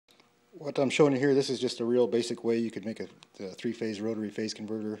What I'm showing you here, this is just a real basic way you could make a three-phase rotary phase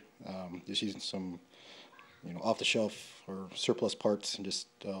converter, just using some, off-the-shelf or surplus parts, and just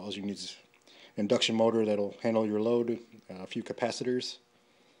all you need is an induction motor that'll handle your load, a few capacitors,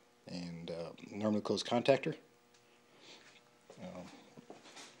 and normally closed contactor.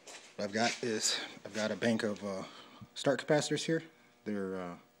 What I've got is a bank of start capacitors here. They're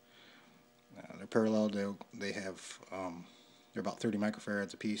parallel. They have they're about 30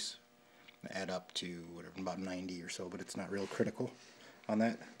 microfarads a piece. They add up to whatever, about 90 or so, but it's not real critical on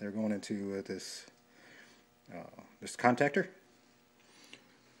that. They're going into this contactor.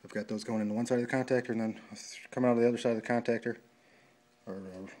 I've got those going into one side of the contactor, and then coming out of the other side of the contactor,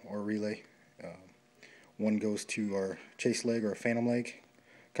 or relay. One goes to our chase leg or a phantom leg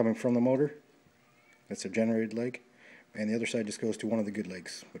coming from the motor. That's a generated leg. And the other side just goes to one of the good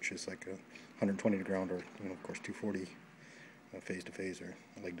legs, which is like a 120 to ground, or of course 240 phase to phase or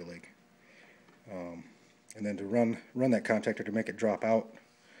leg to leg. And then to run that contactor to make it drop out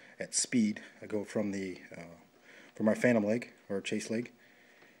at speed, I go from our phantom leg or chase leg,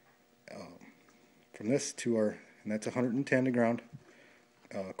 from this to our, and that's 110 to ground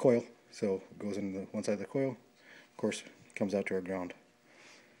coil. So it goes into the one side of the coil, of course comes out to our ground.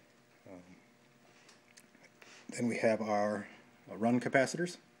 Then we have our run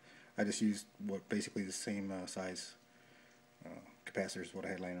capacitors. I just used basically the same size capacitors as what I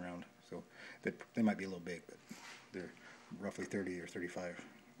had laying around. So they might be a little big, but they're roughly 30 or 35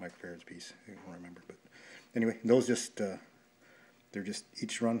 microfarads a piece. I don't remember, but anyway, those they're just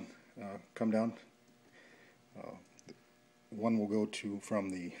each run come down. One will go from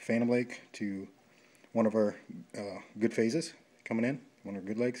the phantom leg to one of our good phases coming in, one of our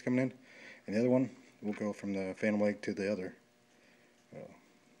good legs coming in, and the other one will go from the phantom leg to the other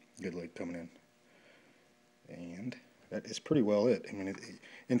good leg coming in. And that is pretty well it. I mean,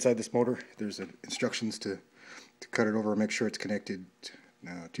 inside this motor, there's instructions to cut it over and make sure it's connected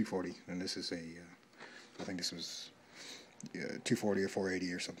 240. And this is I think this was 240 or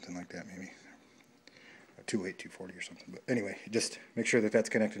 480 or something like that, maybe. 240 or something. But anyway, just make sure that that's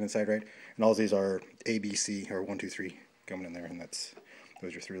connected inside right. And all these are A, B, C, or 1, 2, 3 coming in there, and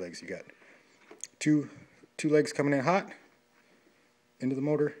those are 3 legs you got. Two legs coming in hot into the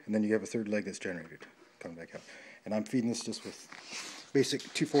motor, and then you have a third leg that's generated coming back out. And I'm feeding this just with basic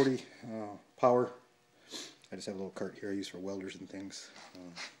 240 power. I just have a little cart here I use for welders and things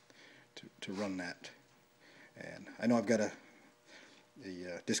to run that. And I know I've got a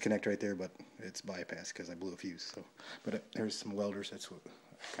disconnect right there, but it's bypassed because I blew a fuse. So, but there's some welders. That's what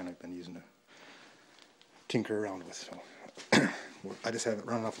I've kind of been using to tinker around with. So I just have it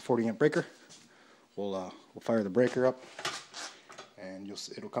running off a 40 amp breaker. We'll fire the breaker up, and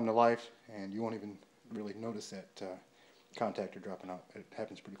it'll come to life, and you won't even really notice that contactor dropping out. It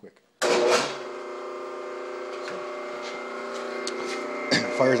happens pretty quick. So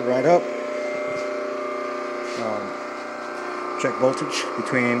fires it right up. Check voltage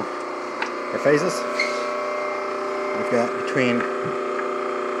between our phases. We've got between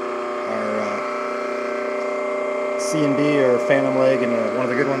our C and B or phantom leg and one of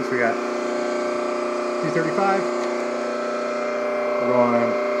the good ones, we got 235. We're going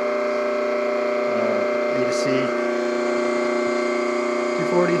A to C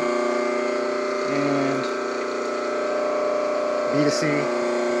 240 and B to C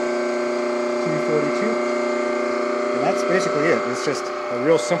 242. And that's basically it. It's just a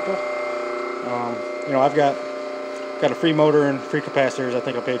real simple. I've got a free motor and free capacitors. I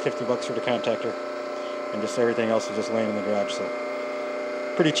think I paid $50 for the contactor, and just everything else is just laying in the garage. So,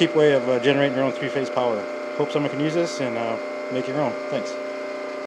 pretty cheap way of generating your own 3-phase power. Hope someone can use this and make your own. Thanks.